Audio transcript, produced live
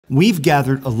We've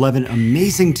gathered 11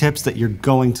 amazing tips that you're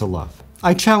going to love.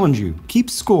 I challenge you, keep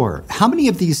score. How many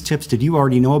of these tips did you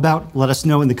already know about? Let us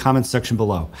know in the comments section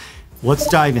below. Let's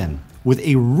dive in with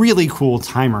a really cool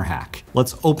timer hack.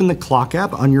 Let's open the clock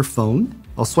app on your phone.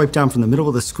 I'll swipe down from the middle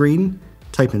of the screen,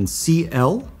 type in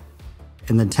CL,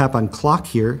 and then tap on clock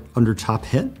here under top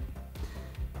hit.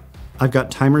 I've got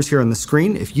timers here on the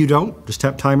screen. If you don't, just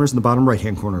tap timers in the bottom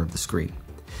right-hand corner of the screen.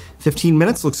 15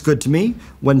 minutes looks good to me.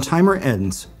 When timer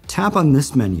ends, tap on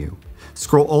this menu,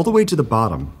 scroll all the way to the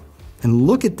bottom, and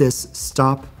look at this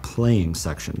stop playing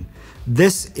section.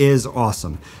 This is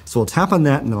awesome. So I'll tap on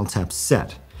that and then I'll tap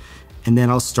set, and then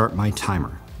I'll start my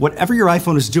timer. Whatever your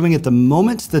iPhone is doing at the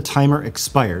moment the timer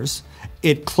expires,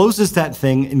 it closes that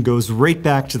thing and goes right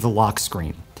back to the lock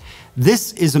screen.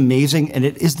 This is amazing, and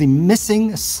it is the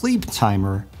missing sleep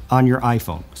timer on your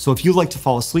iPhone. So if you like to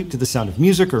fall asleep to the sound of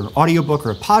music or an audiobook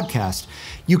or a podcast,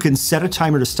 you can set a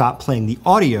timer to stop playing the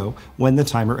audio when the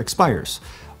timer expires,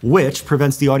 which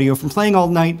prevents the audio from playing all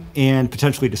night and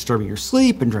potentially disturbing your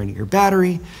sleep and draining your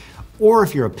battery. Or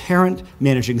if you're a parent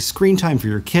managing screen time for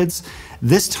your kids,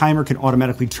 this timer can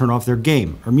automatically turn off their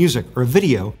game or music or a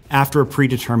video after a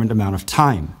predetermined amount of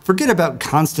time. Forget about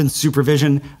constant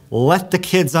supervision. Let the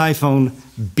kid's iPhone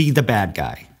be the bad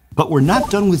guy. But we're not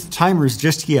done with timers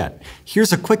just yet.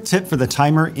 Here's a quick tip for the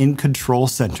timer in Control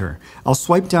Center. I'll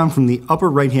swipe down from the upper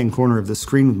right-hand corner of the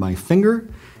screen with my finger,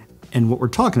 and what we're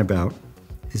talking about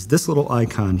is this little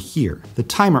icon here, the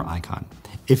timer icon.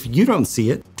 If you don't see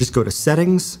it, just go to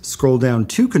Settings, scroll down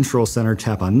to Control Center,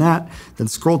 tap on that, then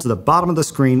scroll to the bottom of the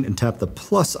screen and tap the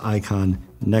plus icon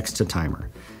next to timer.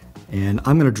 And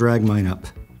I'm gonna drag mine up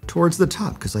towards the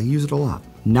top because I use it a lot.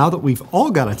 Now that we've all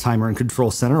got a timer in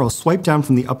Control Center, I'll swipe down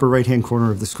from the upper right-hand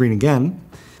corner of the screen again.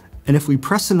 And if we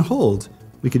press and hold,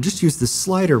 we can just use this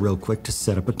slider real quick to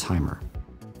set up a timer.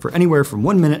 For anywhere from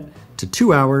 1 minute to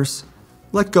 2 hours,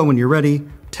 let go when you're ready,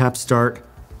 tap start,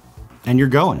 and you're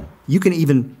going. You can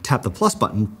even tap the plus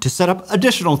button to set up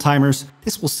additional timers.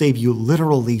 This will save you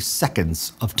literally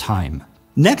seconds of time.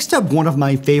 Next up, one of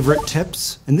my favorite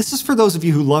tips, and this is for those of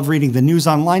you who love reading the news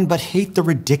online but hate the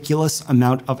ridiculous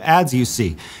amount of ads you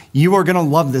see. You are gonna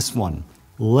love this one.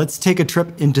 Let's take a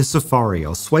trip into Safari.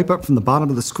 I'll swipe up from the bottom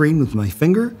of the screen with my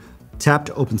finger, tap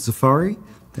to open Safari,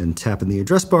 then tap in the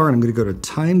address bar, and I'm gonna go to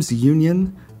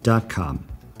timesunion.com.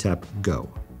 Tap go.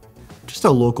 Just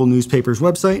a local newspaper's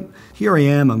website. Here I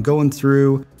am, I'm going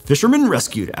through fishermen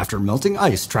rescued after melting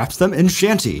ice traps them in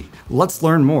shanty. Let's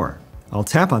learn more. I'll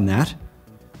tap on that.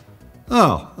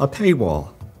 Oh, a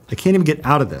paywall. I can't even get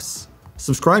out of this.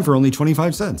 Subscribe for only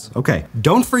 25 cents. Okay,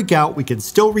 don't freak out. We can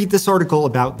still read this article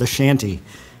about the shanty.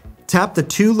 Tap the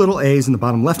 2 little A's in the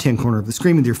bottom left-hand corner of the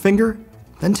screen with your finger,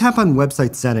 then tap on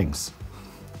website settings.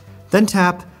 Then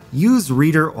tap use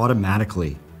reader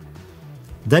automatically.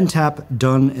 Then tap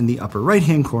done in the upper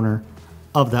right-hand corner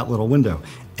of that little window.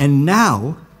 And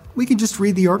now we can just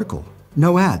read the article.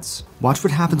 No ads. Watch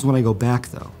what happens when I go back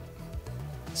though.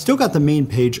 Still got the main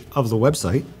page of the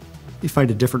website. You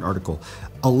find a different article.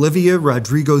 Olivia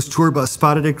Rodrigo's tour bus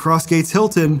spotted at Crossgates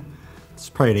Hilton. It's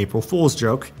probably an April Fool's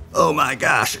joke. Oh my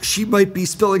gosh, she might be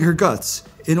spilling her guts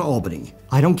in Albany.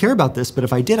 I don't care about this, but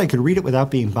if I did, I could read it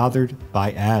without being bothered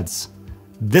by ads.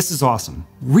 This is awesome.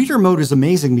 Reader mode is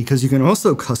amazing because you can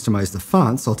also customize the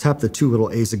fonts. I'll tap the 2 little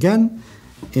A's again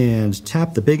and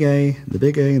tap the big A, the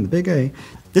big A, and the big A.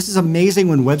 This is amazing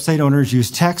when website owners use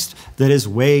text that is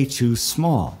way too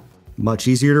small. Much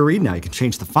easier to read now. You can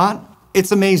change the font.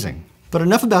 It's amazing. But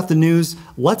enough about the news.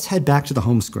 Let's head back to the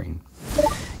home screen.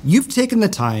 You've taken the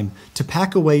time to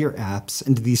pack away your apps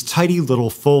into these tidy little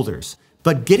folders,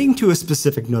 but getting to a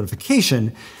specific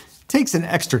notification takes an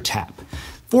extra tap.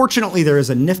 Fortunately, there is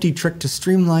a nifty trick to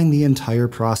streamline the entire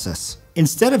process.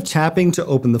 Instead of tapping to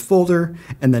open the folder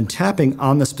and then tapping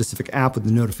on the specific app with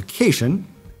the notification,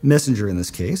 Messenger in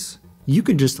this case, you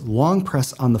can just long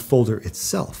press on the folder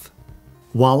itself.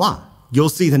 Voila! You'll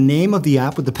see the name of the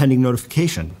app with the pending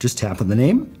notification. Just tap on the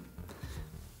name.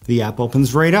 The app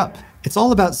opens right up. It's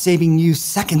all about saving you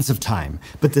seconds of time,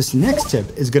 but this next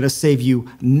tip is gonna save you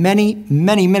many,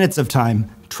 many minutes of time,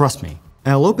 trust me.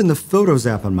 I'll open the Photos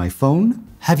app on my phone.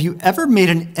 Have you ever made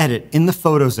an edit in the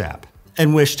Photos app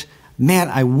and wished, man,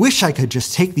 I wish I could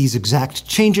just take these exact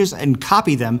changes and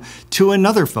copy them to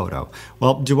another photo?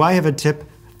 Well, do I have a tip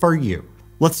for you?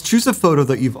 Let's choose a photo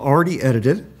that you've already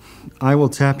edited. I will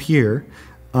tap here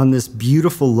on this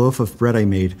beautiful loaf of bread I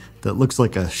made that looks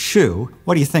like a shoe.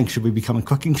 What do you think? Should we become a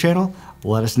cooking channel?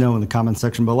 Let us know in the comment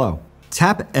section below.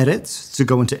 Tap Edits to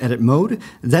go into edit mode,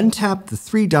 then tap the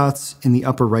 3 dots in the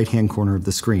upper right-hand corner of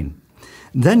the screen.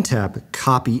 Then tap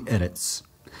Copy Edits.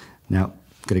 Now,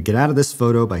 going to get out of this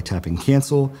photo by tapping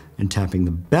cancel and tapping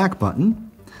the back button.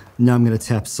 Now I'm going to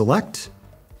tap select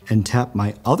and tap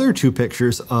my other two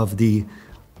pictures of the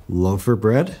loaf of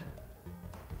bread.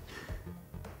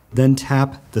 Then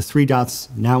tap the three dots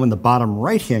now in the bottom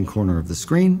right-hand corner of the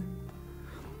screen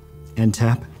and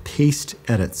tap paste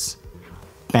edits.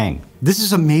 Bang. This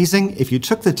is amazing if you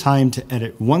took the time to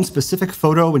edit one specific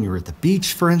photo when you were at the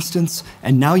beach, for instance,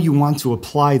 and now you want to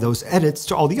apply those edits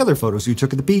to all the other photos you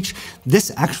took at the beach. This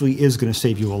actually is going to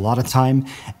save you a lot of time,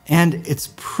 and it's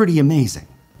pretty amazing.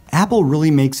 Apple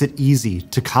really makes it easy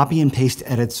to copy and paste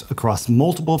edits across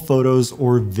multiple photos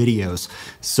or videos.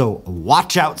 So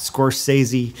watch out,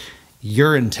 Scorsese,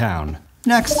 you're in town.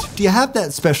 Next, do you have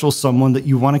that special someone that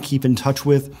you want to keep in touch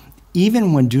with?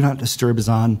 Even when Do Not Disturb is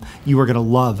on, you are going to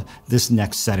love this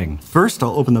next setting. First,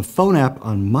 I'll open the phone app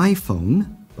on my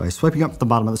phone by swiping up at the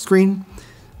bottom of the screen,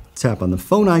 tap on the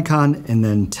phone icon, and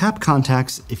then tap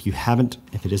Contacts if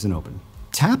it isn't open.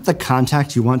 Tap the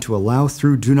contact you want to allow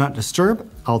through Do Not Disturb.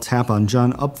 I'll tap on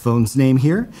John Upphone's name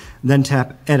here, then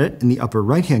tap Edit in the upper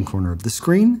right-hand corner of the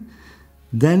screen,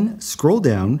 then scroll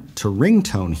down to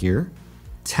Ringtone here,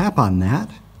 tap on that,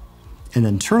 and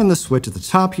then turn on the switch at the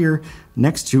top here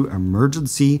next to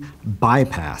Emergency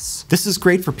Bypass. This is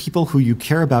great for people who you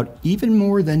care about even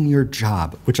more than your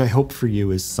job, which I hope for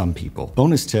you is some people.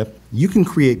 Bonus tip, you can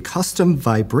create custom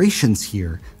vibrations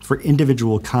here for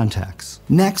individual contacts.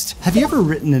 Next, have you ever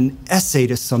written an essay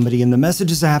to somebody in the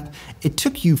Messages app? It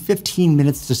took you 15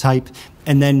 minutes to type,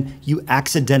 and then you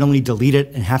accidentally delete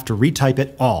it and have to retype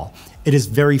it all. It is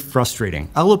very frustrating.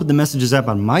 I'll open the Messages app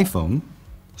on my phone,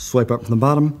 swipe up from the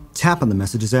bottom, tap on the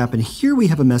Messages app, and here we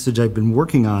have a message I've been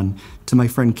working on to my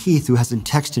friend Keith, who hasn't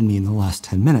texted me in the last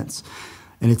 10 minutes.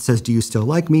 And it says, do you still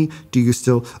like me? Do you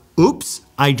still, oops,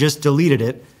 I just deleted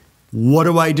it. What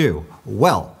do I do?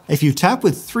 Well, if you tap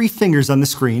with 3 fingers on the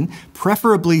screen,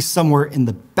 preferably somewhere in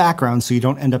the background so you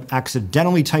don't end up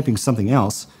accidentally typing something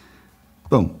else,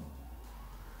 boom.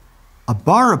 A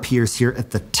bar appears here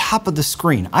at the top of the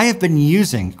screen. I have been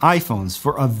using iPhones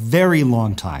for a very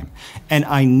long time, and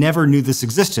I never knew this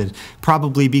existed,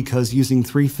 probably because using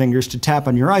 3 fingers to tap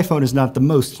on your iPhone is not the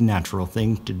most natural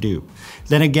thing to do.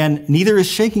 Then again, neither is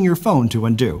shaking your phone to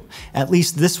undo. At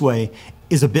least this way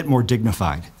is a bit more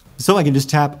dignified. So I can just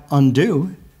tap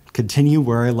undo, continue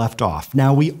where I left off.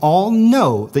 Now we all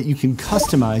know that you can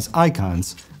customize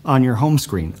icons on your home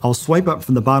screen. I'll swipe up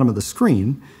from the bottom of the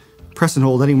screen, press and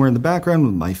hold anywhere in the background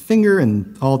with my finger,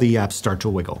 and all the apps start to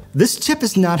wiggle. This tip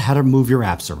is not how to move your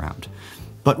apps around,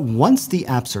 but once the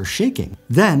apps are shaking,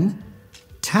 then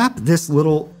tap this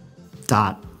little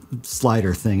dot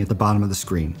slider thing at the bottom of the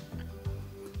screen.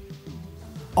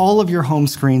 All of your home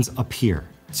screens appear.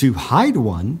 To hide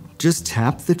one, just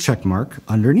tap the check mark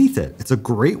underneath it. It's a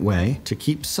great way to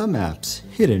keep some apps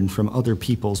hidden from other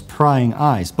people's prying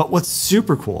eyes. But what's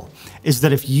super cool is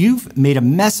that if you've made a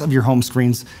mess of your home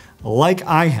screens, like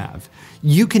I have,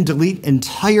 you can delete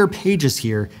entire pages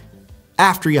here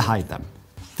after you hide them.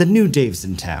 The new Dave's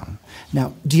in town.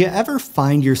 Now, do you ever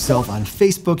find yourself on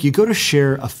Facebook, you go to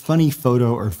share a funny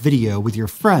photo or video with your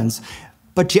friends,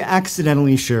 but you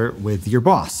accidentally share it with your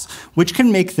boss, which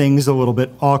can make things a little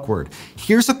bit awkward.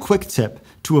 Here's a quick tip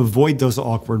to avoid those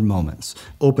awkward moments.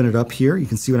 Open it up here, you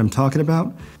can see what I'm talking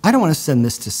about. I don't want to send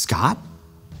this to Scott,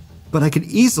 but I could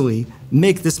easily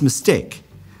make this mistake.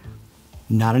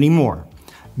 Not anymore.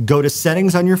 Go to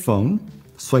Settings on your phone,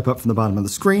 swipe up from the bottom of the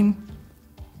screen,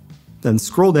 then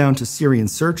scroll down to Siri and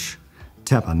Search,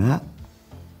 tap on that.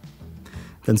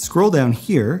 Then scroll down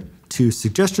here to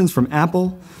Suggestions from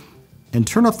Apple, and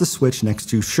turn off the switch next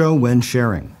to Show When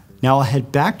Sharing. Now I'll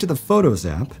head back to the Photos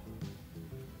app,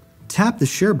 tap the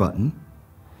Share button,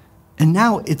 and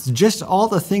now it's just all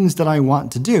the things that I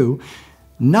want to do,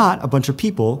 not a bunch of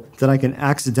people that I can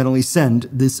accidentally send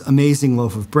this amazing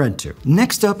loaf of bread to.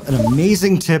 Next up, an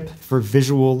amazing tip for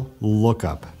visual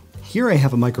lookup. Here I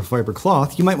have a microfiber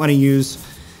cloth. You might want to use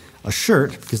a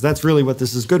shirt, because that's really what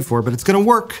this is good for, but it's going to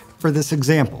work for this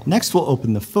example. Next, we'll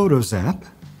open the Photos app,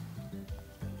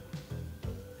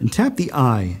 and tap the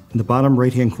eye in the bottom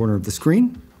right-hand corner of the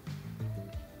screen.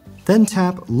 Then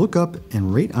tap Lookup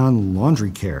and rate on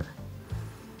Laundry Care.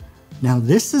 Now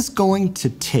this is going to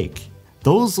take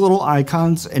those little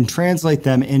icons and translate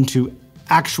them into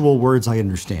actual words I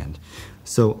understand.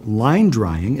 So line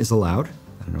drying is allowed.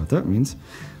 I don't know what that means.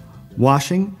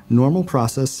 Washing, normal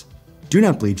process, do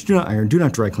not bleach, do not iron, do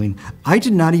not dry clean. I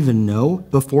did not even know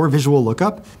before visual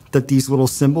lookup that these little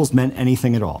symbols meant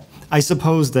anything at all. I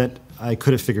suppose that I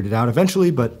could have figured it out eventually,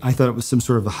 but I thought it was some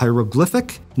sort of a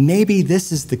hieroglyphic. Maybe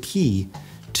this is the key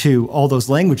to all those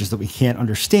languages that we can't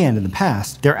understand in the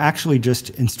past. They're actually just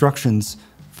instructions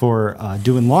for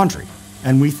doing laundry.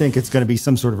 And we think it's going to be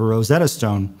some sort of a Rosetta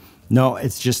Stone. No,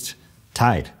 it's just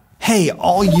Tide. Hey,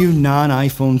 all you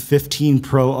non-iPhone 15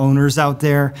 Pro owners out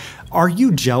there, are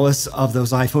you jealous of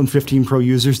those iPhone 15 Pro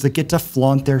users that get to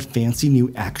flaunt their fancy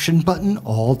new action button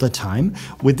all the time?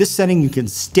 With this setting, you can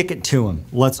stick it to them.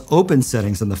 Let's open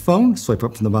settings on the phone, swipe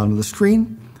up from the bottom of the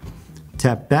screen,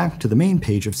 tap back to the main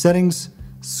page of settings,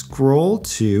 scroll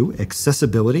to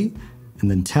accessibility, and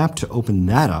then tap to open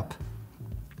that up.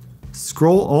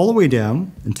 Scroll all the way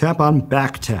down and tap on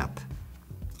back tap,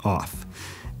 off.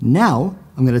 Now,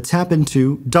 I'm going to tap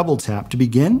into double tap to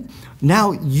begin.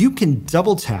 Now you can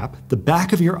double tap the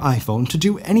back of your iPhone to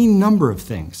do any number of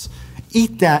things.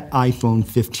 Eat that, iPhone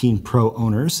 15 Pro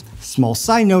owners. Small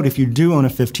side note, if you do own a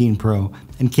 15 Pro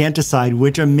and can't decide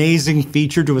which amazing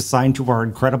feature to assign to our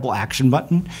incredible action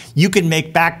button, you can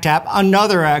make back tap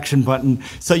another action button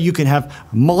so you can have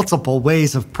multiple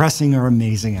ways of pressing our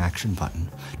amazing action button.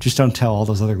 Just don't tell all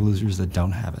those other losers that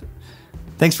don't have it.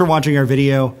 Thanks for watching our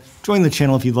video. Join the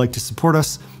channel if you'd like to support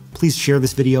us. Please share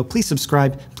this video. Please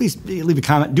subscribe. Please leave a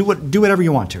comment. Do whatever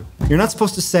you want to. You're not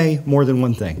supposed to say more than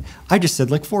one thing. I just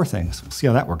said like 4 things. We'll see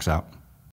how that works out.